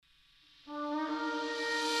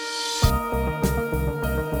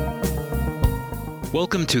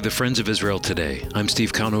Welcome to the Friends of Israel Today. I'm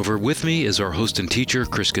Steve Conover. With me is our host and teacher,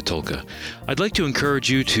 Chris Katulka. I'd like to encourage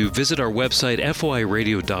you to visit our website,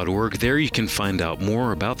 foiradio.org. There you can find out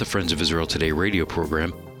more about the Friends of Israel Today radio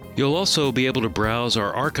program. You'll also be able to browse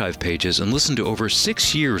our archive pages and listen to over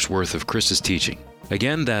 6 years' worth of Chris's teaching.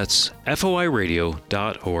 Again, that's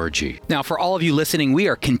foiradio.org. Now, for all of you listening, we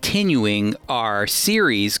are continuing our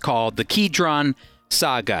series called the Kidron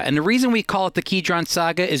Saga. And the reason we call it the Kidron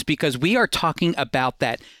Saga is because we are talking about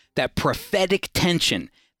that prophetic tension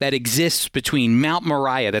that exists between Mount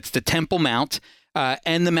Moriah, that's the Temple Mount,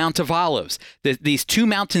 and the Mount of Olives. These two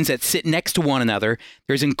mountains that sit next to one another.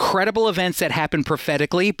 There's incredible events that happen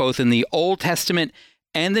prophetically, both in the Old Testament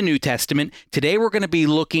and the New Testament. Today, we're going to be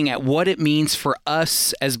looking at what it means for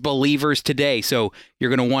us as believers today. So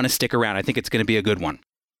you're going to want to stick around. I think it's going to be a good one.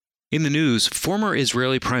 In the news, former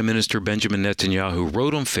Israeli Prime Minister Benjamin Netanyahu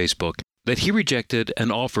wrote on Facebook that he rejected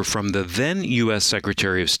an offer from the then U.S.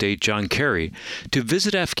 Secretary of State John Kerry to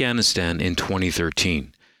visit Afghanistan in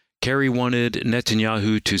 2013. Kerry wanted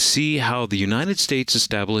Netanyahu to see how the United States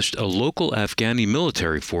established a local Afghani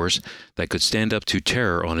military force that could stand up to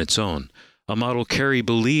terror on its own, a model Kerry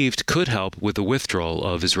believed could help with the withdrawal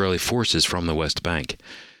of Israeli forces from the West Bank.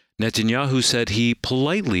 Netanyahu said he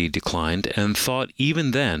politely declined and thought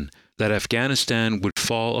even then that Afghanistan would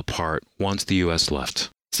fall apart once the U.S. left.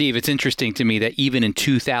 Steve, it's interesting to me that even in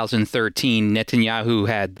 2013, Netanyahu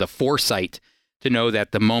had the foresight to know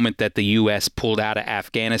that the moment that the U.S. pulled out of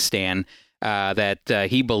Afghanistan, that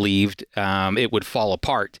he believed it would fall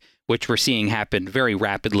apart, which we're seeing happen very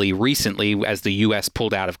rapidly recently as the U.S.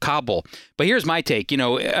 pulled out of Kabul. But here's my take.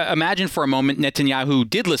 Imagine for a moment Netanyahu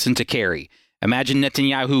did listen to Kerry. Imagine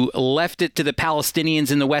Netanyahu left it to the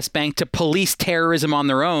Palestinians in the West Bank to police terrorism on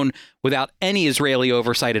their own without any Israeli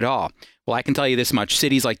oversight at all. Well, I can tell you this much.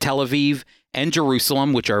 Cities like Tel Aviv and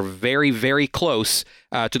Jerusalem, which are very, very close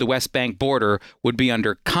to the West Bank border, would be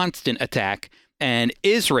under constant attack. And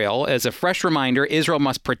Israel, as a fresh reminder, Israel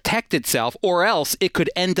must protect itself or else it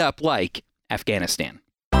could end up like Afghanistan.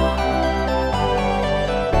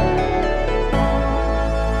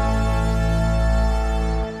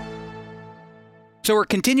 So we're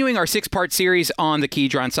continuing our 6-part series on the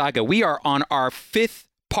Kidron Saga. We are on our 5th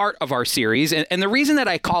part of our series. And the reason that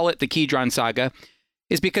I call it the Kidron Saga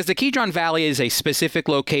is because the Kidron Valley is a specific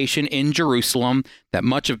location in Jerusalem that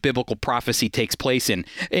much of biblical prophecy takes place in.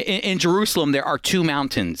 In Jerusalem, there are 2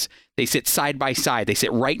 mountains. They sit side by side. They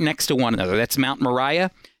sit right next to one another. That's Mount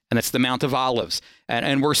Moriah, and that's the Mount of Olives.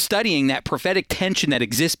 And we're studying that prophetic tension that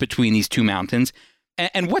exists between these 2 mountains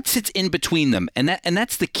and what sits in between them. And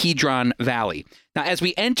that's the Kidron Valley. Now, as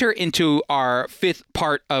we enter into our 5th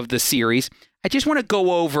part of the series, I just want to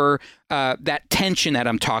go over that tension that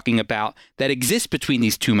I'm talking about that exists between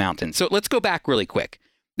these 2 mountains. So let's go back really quick.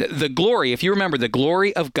 The glory, if you remember, the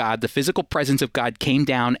glory of God, the physical presence of God came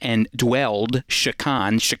down and dwelled,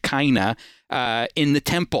 Shekinah, in the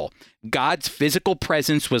temple. God's physical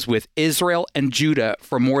presence was with Israel and Judah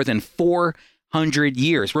for more than 400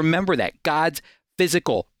 years. Remember that, God's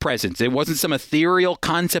physical presence. It wasn't some ethereal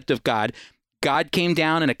concept of God. God came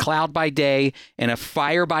down in a cloud by day and a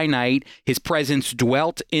fire by night. His presence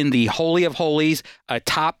dwelt in the Holy of Holies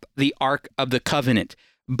atop the Ark of the Covenant.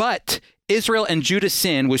 But Israel and Judah's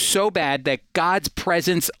sin was so bad that God's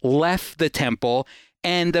presence left the temple,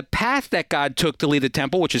 and the path that God took to leave the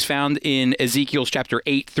temple, which is found in Ezekiel chapter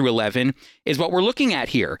 8 through 11, is what we're looking at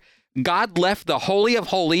here. God left the Holy of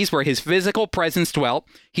Holies where his physical presence dwelt.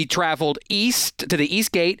 He traveled east to the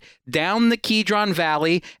east gate, down the Kidron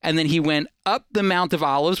Valley, and then he went up the Mount of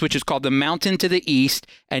Olives, which is called the mountain to the east,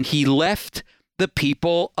 and he left the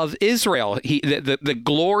people of Israel. The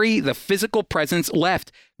glory, the physical presence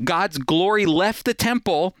left. God's glory left the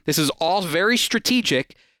temple. This is all very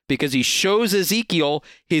strategic, because he shows Ezekiel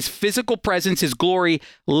his physical presence, his glory,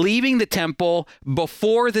 leaving the temple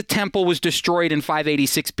before the temple was destroyed in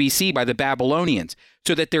 586 BC by the Babylonians,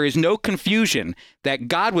 so that there is no confusion that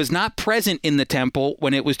God was not present in the temple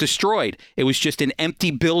when it was destroyed. It was just an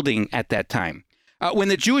empty building at that time. When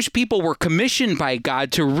the Jewish people were commissioned by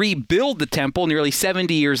God to rebuild the temple nearly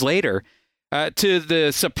 70 years later, to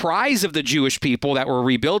the surprise of the Jewish people that were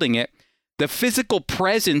rebuilding it, the physical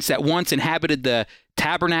presence that once inhabited the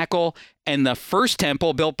tabernacle and the first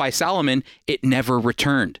temple built by Solomon, it never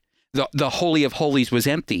returned. The Holy of Holies was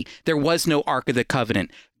empty. There was no Ark of the Covenant.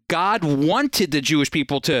 God wanted the Jewish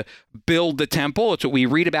people to build the temple. It's what we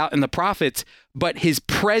read about in the prophets, but his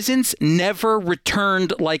presence never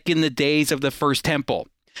returned like in the days of the first temple.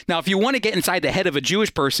 Now, if you want to get inside the head of a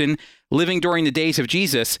Jewish person living during the days of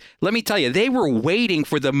Jesus, let me tell you, they were waiting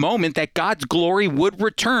for the moment that God's glory would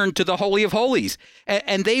return to the Holy of Holies.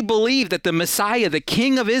 And they believed that the Messiah, the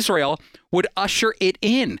King of Israel, would usher it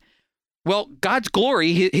in. Well, God's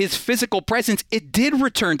glory, his physical presence, it did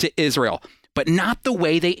return to Israel, but not the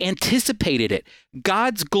way they anticipated it.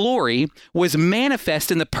 God's glory was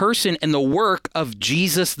manifest in the person and the work of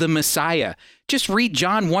Jesus the Messiah. Just read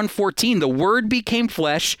John 1:14. The Word became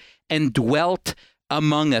flesh and dwelt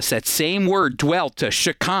among us. That same word, dwelt,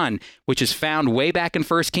 shakan, which is found way back in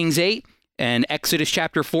 1 Kings 8 and Exodus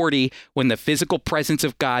chapter 40, when the physical presence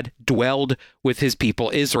of God dwelled with his people,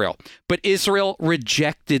 Israel. But Israel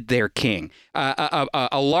rejected their king.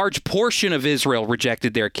 A large portion of Israel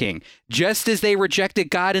rejected their king. Just as they rejected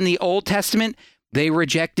God in the Old Testament, they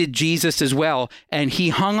rejected Jesus as well, and he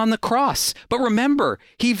hung on the cross. But remember,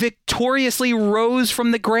 he victoriously rose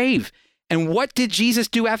from the grave. And what did Jesus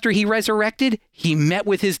do after he resurrected? He met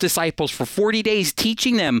with his disciples for 40 days,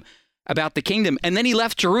 teaching them about the kingdom. And then he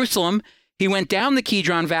left Jerusalem. He went down the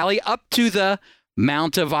Kidron Valley up to the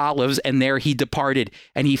Mount of Olives, and there he departed.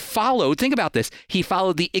 And he followed, think about this, he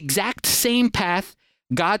followed the exact same path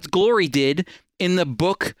God's glory did in the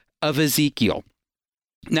book of Ezekiel.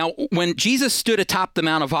 Now, when Jesus stood atop the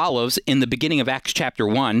Mount of Olives in the beginning of Acts chapter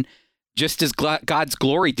 1, just as God's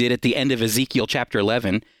glory did at the end of Ezekiel chapter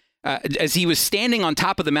 11, as he was standing on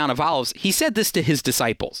top of the Mount of Olives, he said this to his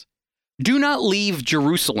disciples: "Do not leave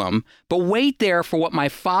Jerusalem, but wait there for what my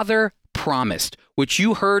Father promised, which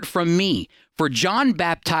you heard from me. For John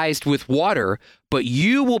baptized with water, but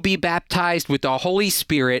you will be baptized with the Holy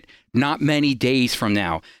Spirit not many days from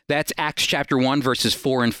now." That's Acts chapter 1, verses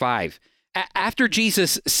 4 and 5. After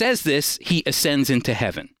Jesus says this, he ascends into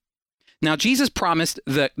heaven. Now, Jesus promised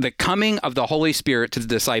the coming of the Holy Spirit to the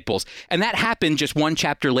disciples, and that happened just one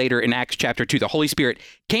chapter later in Acts chapter 2. The Holy Spirit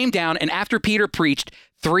came down, and after Peter preached,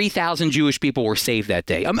 3,000 Jewish people were saved that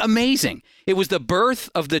day. Amazing. It was the birth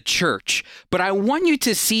of the church. But I want you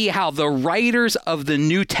to see how the writers of the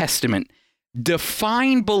New Testament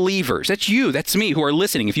define believers. That's you, that's me, who are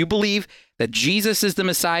listening. If you believe that Jesus is the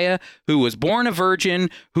Messiah, who was born a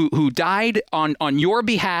virgin, who died on your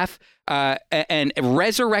behalf, and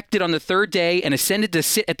resurrected on the third day and ascended to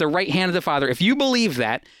sit at the right hand of the Father, if you believe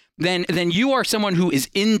that, then you are someone who is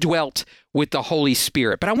indwelt with the Holy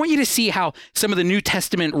Spirit. But I want you to see how some of the New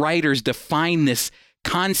Testament writers define this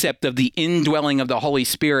concept of the indwelling of the Holy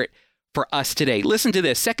Spirit for us today. Listen to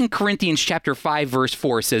this. 2 Corinthians chapter 5, verse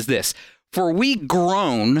 4 says this: "For we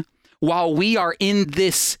groan while we are in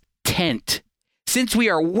this tent, since we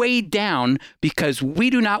are weighed down, because we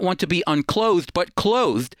do not want to be unclothed, but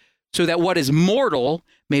clothed, so that what is mortal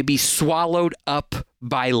may be swallowed up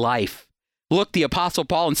by life." Look, the Apostle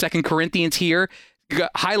Paul in 2 Corinthians here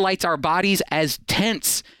highlights our bodies as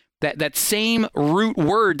tents. That same root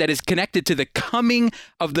word that is connected to the coming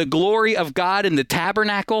of the glory of God in the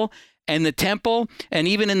tabernacle and the temple, and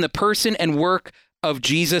even in the person and work of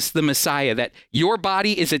Jesus the Messiah, that your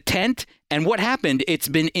body is a tent, and what happened? It's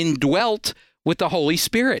been indwelt with the Holy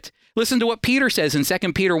Spirit. Listen to what Peter says in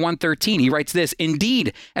 2 Peter 1:13. He writes this: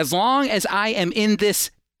 "Indeed, as long as I am in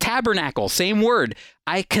this tabernacle," same word,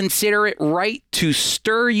 "I consider it right to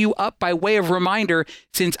stir you up by way of reminder,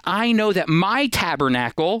 since I know that my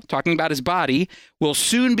tabernacle," talking about his body, "will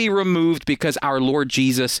soon be removed, because our Lord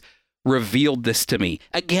Jesus revealed this to me."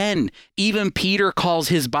 Again, even Peter calls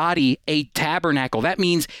his body a tabernacle. That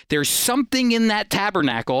means there's something in that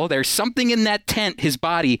tabernacle, there's something in that tent, his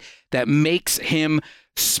body, that makes him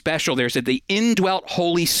special. There's the indwelt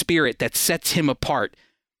Holy Spirit that sets him apart.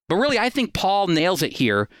 But really, I think Paul nails it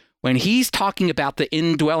here when he's talking about the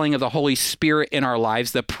indwelling of the Holy Spirit in our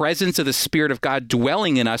lives, the presence of the Spirit of God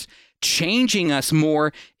dwelling in us, changing us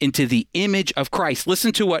more into the image of Christ.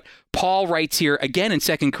 Listen to what Paul writes here again in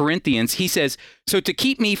 2 Corinthians. He says, "So to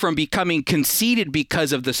keep me from becoming conceited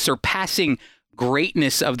because of the surpassing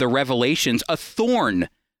greatness of the revelations, a thorn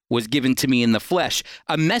was given to me in the flesh,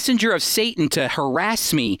 a messenger of Satan to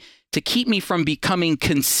harass me, to keep me from becoming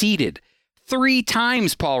conceited. 3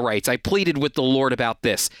 times," Paul writes, "I pleaded with the Lord about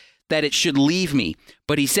this, that it should leave me.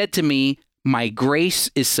 But he said to me, my grace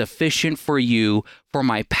is sufficient for you, for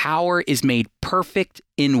my power is made perfect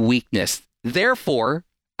in weakness. Therefore,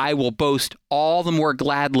 I will boast all the more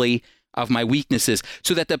gladly of my weaknesses,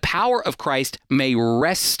 so that the power of Christ may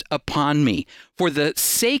rest upon me. For the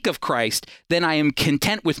sake of Christ, then I am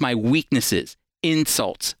content with my weaknesses,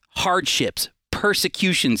 insults, hardships,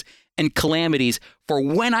 persecutions, and calamities. For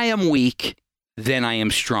when I am weak, then I am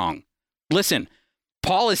strong." Listen,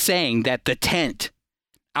 Paul is saying that the tent,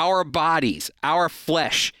 our bodies, our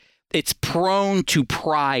flesh, it's prone to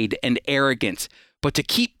pride and arrogance. but to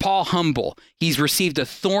keep Paul humble, he's received a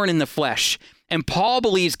thorn in the flesh. And Paul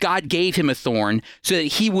believes God gave him a thorn so that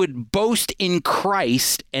he would boast in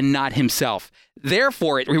Christ and not himself.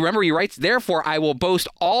 Therefore, remember he writes, therefore I will boast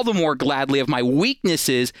all the more gladly of my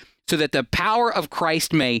weaknesses so that the power of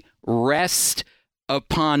Christ may rest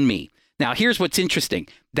upon me. Now, here's what's interesting.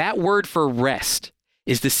 That word for rest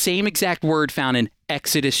is the same exact word found in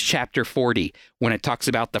Exodus chapter 40 when it talks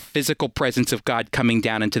about the physical presence of God coming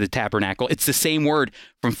down into the tabernacle. It's the same word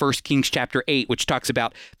from 1 Kings chapter 8, which talks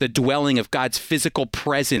about the dwelling of God's physical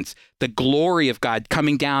presence, the glory of God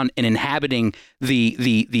coming down and inhabiting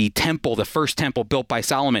the temple, the first temple built by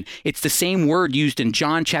Solomon. It's the same word used in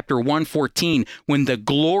John chapter 1:14 when the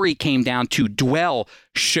glory came down to dwell,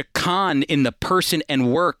 shekan, in the person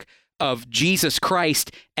and work of Jesus Christ.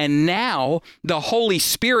 And now the Holy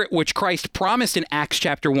Spirit, which Christ promised in Acts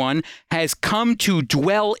chapter 1, has come to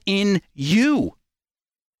dwell in you.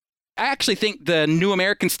 I actually think the New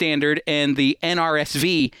American Standard and the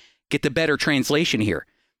NRSV get the better translation here.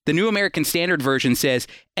 The New American Standard Version says,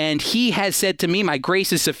 "And he has said to me, my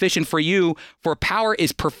grace is sufficient for you, for power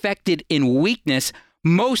is perfected in weakness.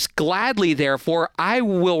 Most gladly, therefore, I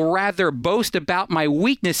will rather boast about my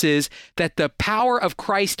weaknesses, that the power of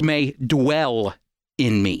Christ may dwell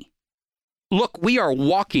in me." Look, we are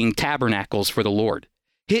walking tabernacles for the Lord.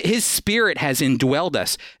 His Spirit has indwelled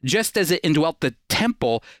us. Just as it indwelt the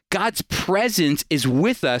temple, God's presence is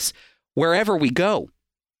with us wherever we go.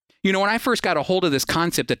 You know, when I first got a hold of this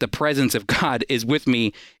concept that the presence of God is with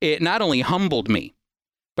me, it not only humbled me,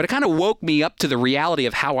 but it kind of woke me up to the reality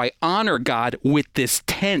of how I honor God with this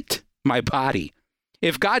tent, my body.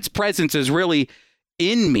 If God's presence is really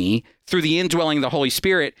in me through the indwelling of the Holy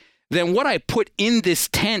Spirit, then what I put in this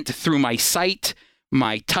tent through my sight,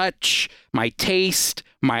 my touch, my taste,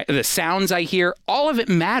 the sounds I hear, all of it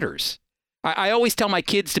matters. I always tell my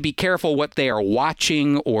kids to be careful what they are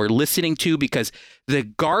watching or listening to, because the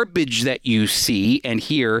garbage that you see and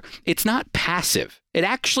hear, it's not passive. It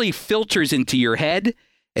actually filters into your head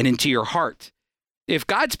and into your heart. If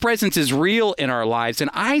God's presence is real in our lives, then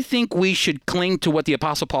I think we should cling to what the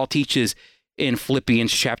Apostle Paul teaches in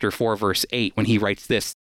Philippians chapter 4, verse 8, when he writes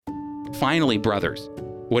this: "Finally, brothers,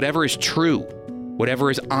 whatever is true, whatever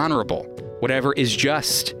is honorable, whatever is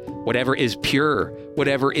just, whatever is pure,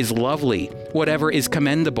 whatever is lovely, whatever is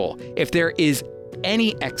commendable, if there is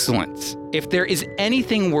any excellence, if there is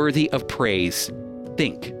anything worthy of praise,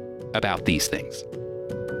 think about these things."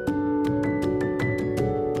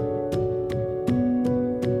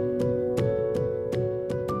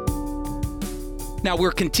 Now,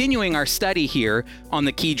 we're continuing our study here on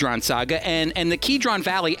the Kidron Saga, and the Kidron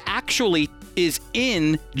Valley actually is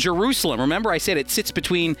in Jerusalem. Remember, I said it sits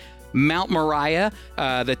between Mount Moriah,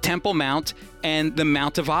 the Temple Mount, and the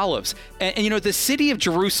Mount of Olives. And you know, the city of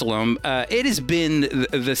Jerusalem, it has been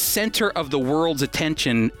the center of the world's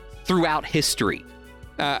attention throughout history.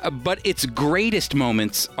 But its greatest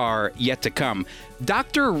moments are yet to come.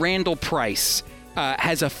 Dr. Randall Price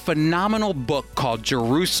has a phenomenal book called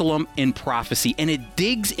Jerusalem in Prophecy, and it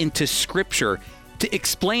digs into Scripture to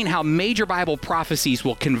explain how major Bible prophecies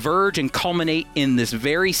will converge and culminate in this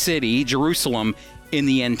very city, Jerusalem, in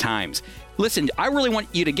the end times. Listen, I really want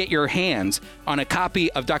you to get your hands on a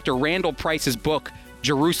copy of Dr. Randall Price's book,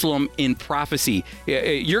 Jerusalem in Prophecy.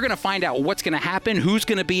 You're going to find out what's going to happen, who's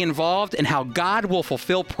going to be involved, and how God will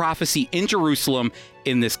fulfill prophecy in Jerusalem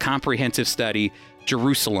in this comprehensive study,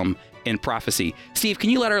 Jerusalem in Prophecy. Steve, can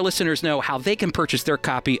you let our listeners know how they can purchase their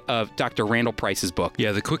copy of Dr. Randall Price's book?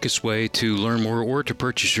 Yeah, the quickest way to learn more or to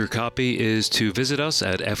purchase your copy is to visit us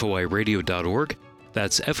at foiradio.org.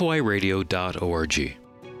 That's foiradio.org.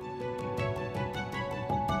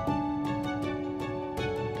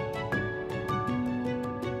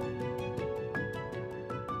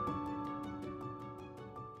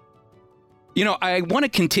 You know, I want to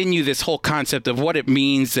continue this whole concept of what it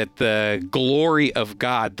means that the glory of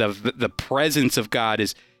God, the presence of God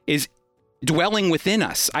is dwelling within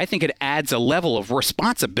us. I think it adds a level of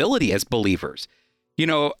responsibility as believers. You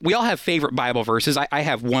know, we all have favorite Bible verses. I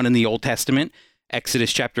have one in the Old Testament,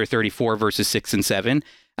 Exodus chapter 34, verses 6 and 7,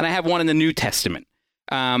 and I have one in the New Testament.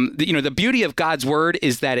 The beauty of God's word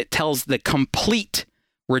is that it tells the complete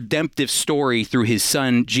redemptive story through his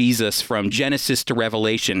son, Jesus, from Genesis to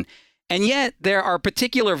Revelation. And yet there are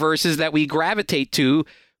particular verses that we gravitate to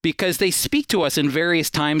because they speak to us in various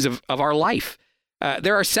times of our life.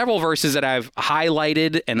 There are several verses that I've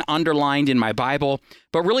highlighted and underlined in my Bible,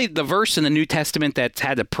 but really the verse in the New Testament that's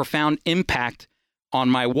had a profound impact on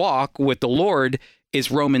my walk with the Lord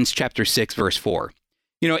is Romans chapter 6, verse 4.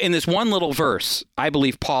 You know, in this one little verse, I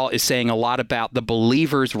believe Paul is saying a lot about the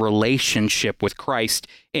believer's relationship with Christ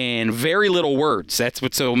in very little words. That's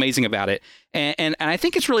what's so amazing about it. And I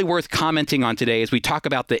think it's really worth commenting on today as we talk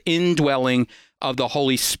about the indwelling of the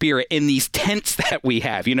Holy Spirit in these tents that we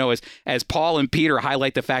have. You know, as Paul and Peter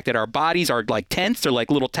highlight the fact that our bodies are like tents, they're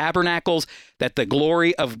like little tabernacles that the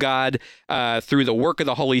glory of God through the work of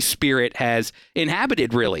the Holy Spirit has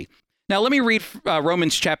inhabited, really. Now, let me read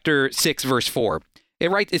Romans chapter 6, verse 4.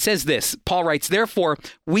 It says this, Paul writes, "Therefore,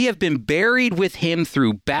 we have been buried with him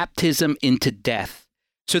through baptism into death,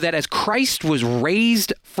 so that as Christ was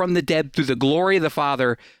raised from the dead through the glory of the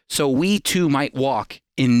Father, so we too might walk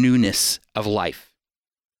in newness of life."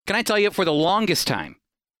 Can I tell you, for the longest time,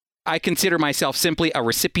 I consider myself simply a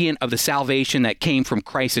recipient of the salvation that came from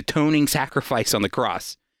Christ's atoning sacrifice on the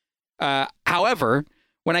cross. However,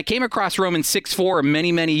 when I came across Romans 6:4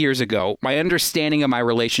 many, many years ago, my understanding of my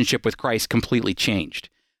relationship with Christ completely changed.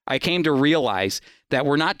 I came to realize that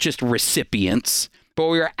we're not just recipients, but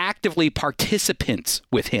we are actively participants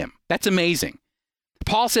with him. That's amazing.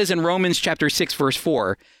 Paul says in Romans chapter 6, verse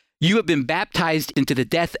 4, "You have been baptized into the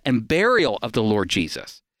death and burial of the Lord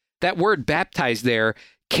Jesus." That word baptized there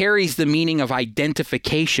carries the meaning of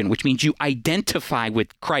identification, which means you identify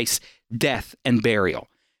with Christ's death and burial.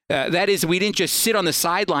 That is, we didn't just sit on the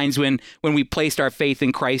sidelines when we placed our faith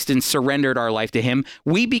in Christ and surrendered our life to him.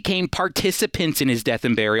 We became participants in his death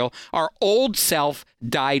and burial. Our old self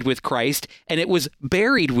died with Christ, and it was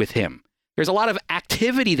buried with him. There's a lot of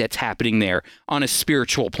activity that's happening there on a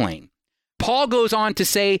spiritual plane. Paul goes on to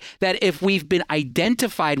say that if we've been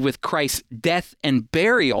identified with Christ's death and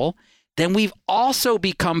burial, then we've also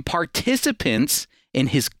become participants in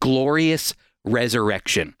his glorious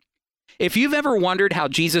resurrection. If you've ever wondered how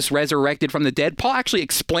Jesus resurrected from the dead, Paul actually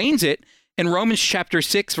explains it in Romans chapter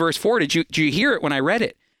 6, verse 4. Did you hear it when I read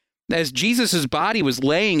it? As Jesus' body was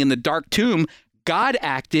laying in the dark tomb, God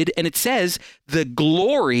acted, and it says, the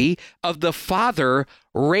glory of the Father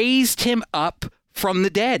raised him up from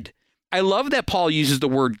the dead. I love that Paul uses the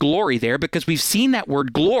word glory there because we've seen that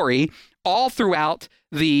word glory all throughout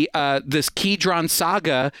this Kidron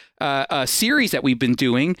Saga series that we've been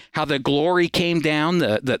doing, how the glory came down,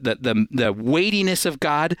 the weightiness of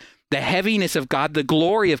God, the heaviness of God, the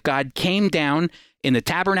glory of God came down in the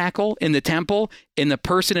tabernacle, in the temple, in the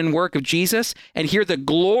person and work of Jesus. And here the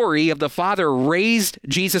glory of the Father raised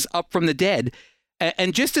Jesus up from the dead.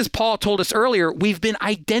 And just as Paul told us earlier, we've been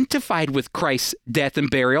identified with Christ's death and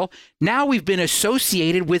burial. Now we've been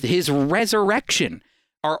associated with his resurrection.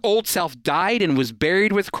 Our old self died and was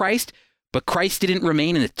buried with Christ, but Christ didn't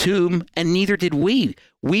remain in the tomb, and neither did we.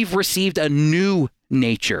 We've received a new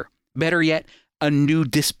nature. Better yet, a new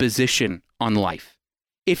disposition on life.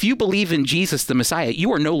 If you believe in Jesus the Messiah,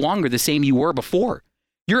 you are no longer the same you were before.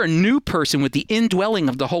 You're a new person with the indwelling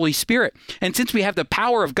of the Holy Spirit. And since we have the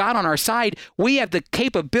power of God on our side, we have the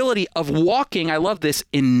capability of walking, I love this,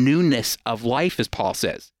 in newness of life, as Paul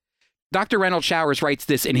says. Dr. Reynold Showers writes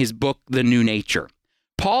this in his book, The New Nature.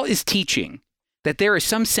 Paul is teaching that there is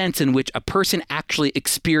some sense in which a person actually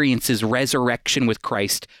experiences resurrection with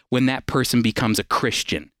Christ when that person becomes a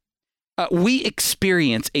Christian. We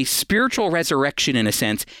experience a spiritual resurrection in a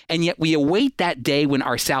sense, and yet we await that day when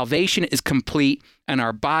our salvation is complete and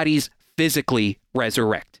our bodies physically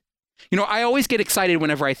resurrect. You know, I always get excited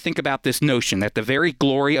whenever I think about this notion that the very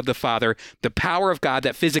glory of the Father, the power of God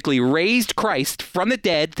that physically raised Christ from the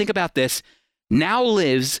dead, think about this, now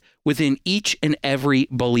lives within each and every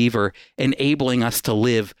believer, enabling us to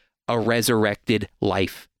live a resurrected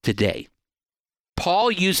life today.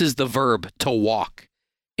 Paul uses the verb to walk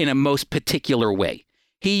in a most particular way.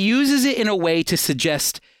 He uses it in a way to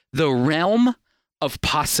suggest the realm of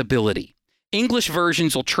possibility. English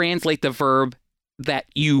versions will translate the verb that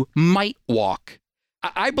you might walk.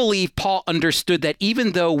 I believe Paul understood that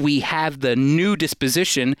even though we have the new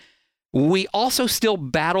disposition, we also still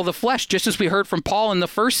battle the flesh, just as we heard from Paul in the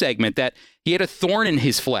first segment, that he had a thorn in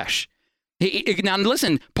his flesh. Now,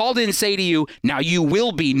 listen, Paul didn't say to you, now you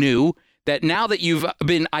will be new, that now that you've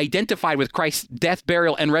been identified with Christ's death,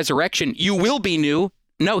 burial, and resurrection, you will be new.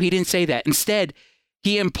 No, he didn't say that. Instead,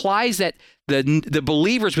 he implies that the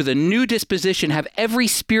believers with a new disposition have every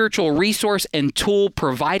spiritual resource and tool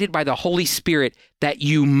provided by the Holy Spirit that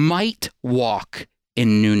you might walk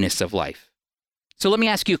in newness of life. So let me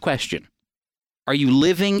ask you a question. Are you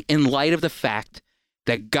living in light of the fact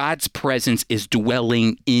that God's presence is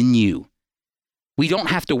dwelling in you? We don't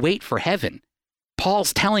have to wait for heaven.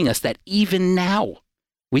 Paul's telling us that even now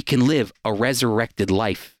we can live a resurrected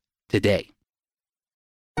life today.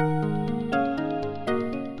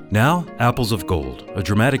 Now, Apples of Gold, a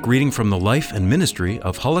dramatic reading from the life and ministry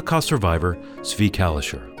of Holocaust survivor Zvi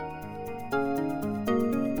Kalisher.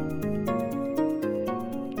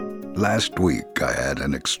 Last week, I had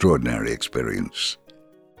an extraordinary experience.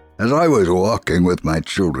 As I was walking with my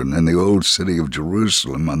children in the old city of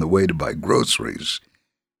Jerusalem on the way to buy groceries,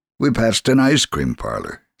 we passed an ice cream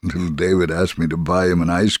parlor. Little David asked me to buy him an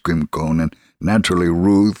ice cream cone, and naturally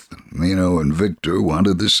Ruth, Mino, and Victor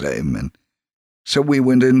wanted the same, and so we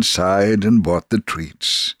went inside and bought the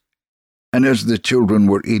treats. And as the children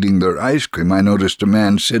were eating their ice cream, I noticed a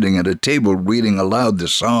man sitting at a table reading aloud the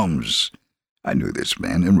Psalms. I knew this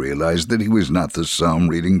man and realized that he was not the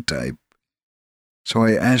psalm-reading type. So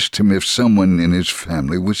I asked him if someone in his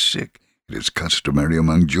family was sick. It is customary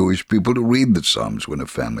among Jewish people to read the Psalms when a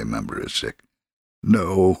family member is sick.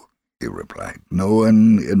 "No," he replied, "no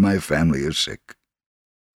one in my family is sick."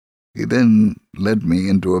 He then led me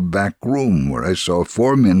into a back room where I saw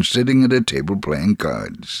 4 men sitting at a table playing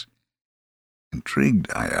cards. Intrigued,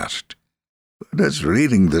 I asked, "What does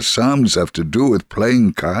reading the Psalms have to do with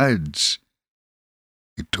playing cards?"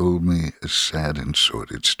 He told me a sad and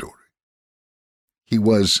sordid story. He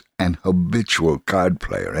was an habitual card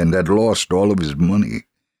player and had lost all of his money.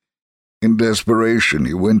 In desperation,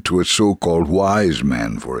 he went to a so-called wise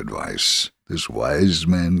man for advice. This wise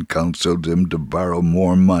man counseled him to borrow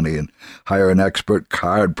more money and hire an expert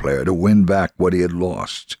card player to win back what he had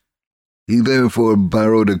lost. He therefore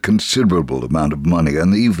borrowed a considerable amount of money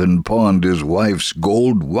and even pawned his wife's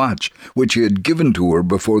gold watch, which he had given to her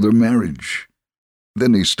before their marriage.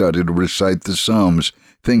 Then he started to recite the Psalms,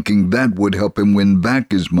 thinking that would help him win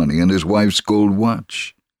back his money and his wife's gold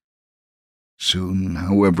watch. Soon,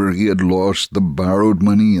 however, he had lost the borrowed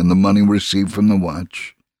money and the money received from the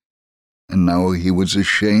watch. And now he was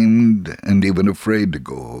ashamed and even afraid to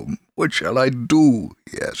go home. "What shall I do?"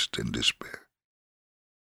 he asked in despair.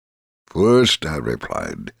 "First," I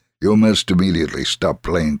replied, "you must immediately stop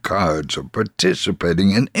playing cards or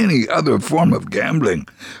participating in any other form of gambling.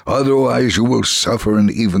 Otherwise you will suffer an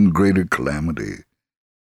even greater calamity.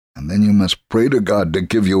 And then you must pray to God to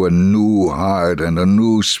give you a new heart and a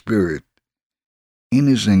new spirit." In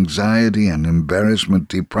his anxiety and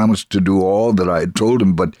embarrassment, he promised to do all that I had told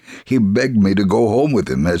him, but he begged me to go home with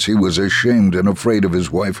him as he was ashamed and afraid of his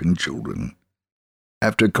wife and children.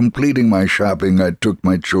 After completing my shopping, I took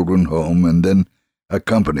my children home and then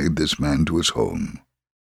accompanied this man to his home.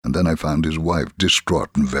 And then I found his wife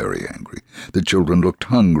distraught and very angry. The children looked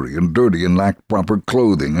hungry and dirty and lacked proper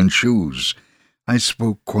clothing and shoes. I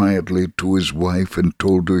spoke quietly to his wife and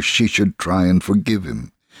told her she should try and forgive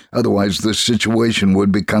him. Otherwise, the situation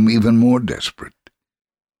would become even more desperate.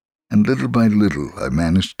 And little by little, I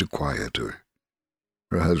managed to quiet her.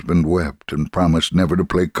 Her husband wept and promised never to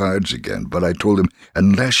play cards again, but I told him,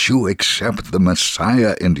 unless you accept the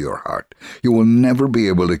Messiah into your heart, you will never be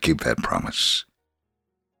able to keep that promise.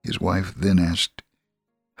 His wife then asked,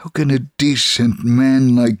 "How can a decent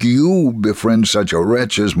man like you befriend such a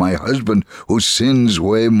wretch as my husband, who sins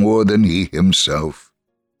way more than he himself?"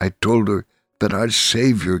 I told her that our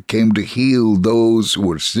Savior came to heal those who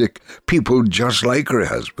were sick, people just like her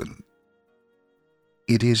husband.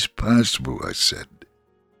 "It is possible," I said,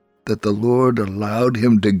 "that the Lord allowed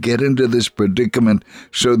him to get into this predicament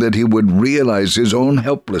so that he would realize his own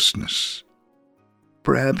helplessness.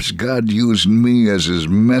 Perhaps God used me as his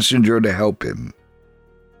messenger to help him."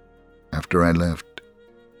 After I left,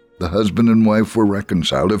 the husband and wife were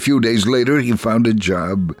reconciled. A few days later, he found a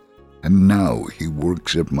job, and now he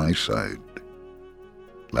works at my side.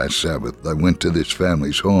 Last Sabbath, I went to this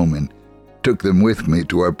family's home and took them with me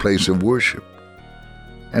to our place of worship.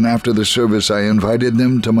 And after the service, I invited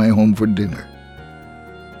them to my home for dinner.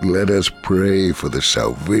 Let us pray for the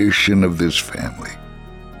salvation of this family.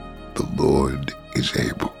 The Lord is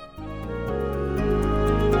able.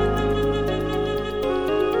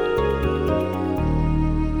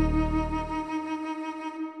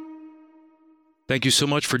 Thank you so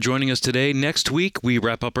much for joining us today. Next week, we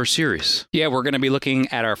wrap up our series. Yeah, we're going to be looking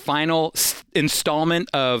at our final installment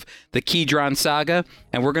of the Kidron Saga,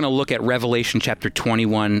 and we're going to look at Revelation chapter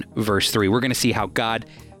 21, verse 3. We're going to see how God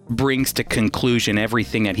brings to conclusion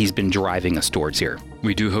everything that he's been driving us towards here.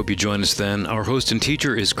 We do hope you join us then. Our host and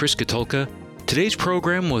teacher is Chris Katulka. Today's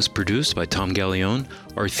program was produced by Tom Gallione.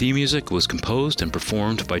 Our theme music was composed and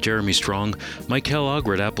performed by Jeremy Strong. Mike Kellogg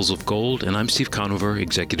read Apples of Gold, and I'm Steve Conover,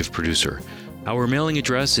 executive producer. Our mailing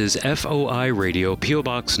address is FOI Radio, P.O.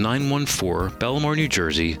 Box 914, Belmar, New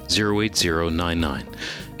Jersey, 08099.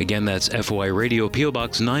 Again, that's FOI Radio, P.O.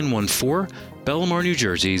 Box 914, Belmar, New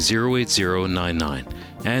Jersey, 08099.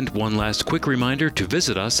 And one last quick reminder to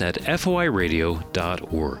visit us at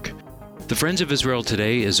foiradio.org. The Friends of Israel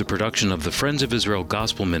Today is a production of the Friends of Israel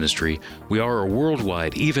Gospel Ministry. We are a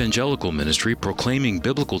worldwide evangelical ministry proclaiming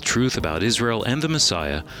biblical truth about Israel and the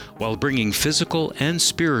Messiah while bringing physical and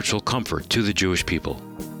spiritual comfort to the Jewish people.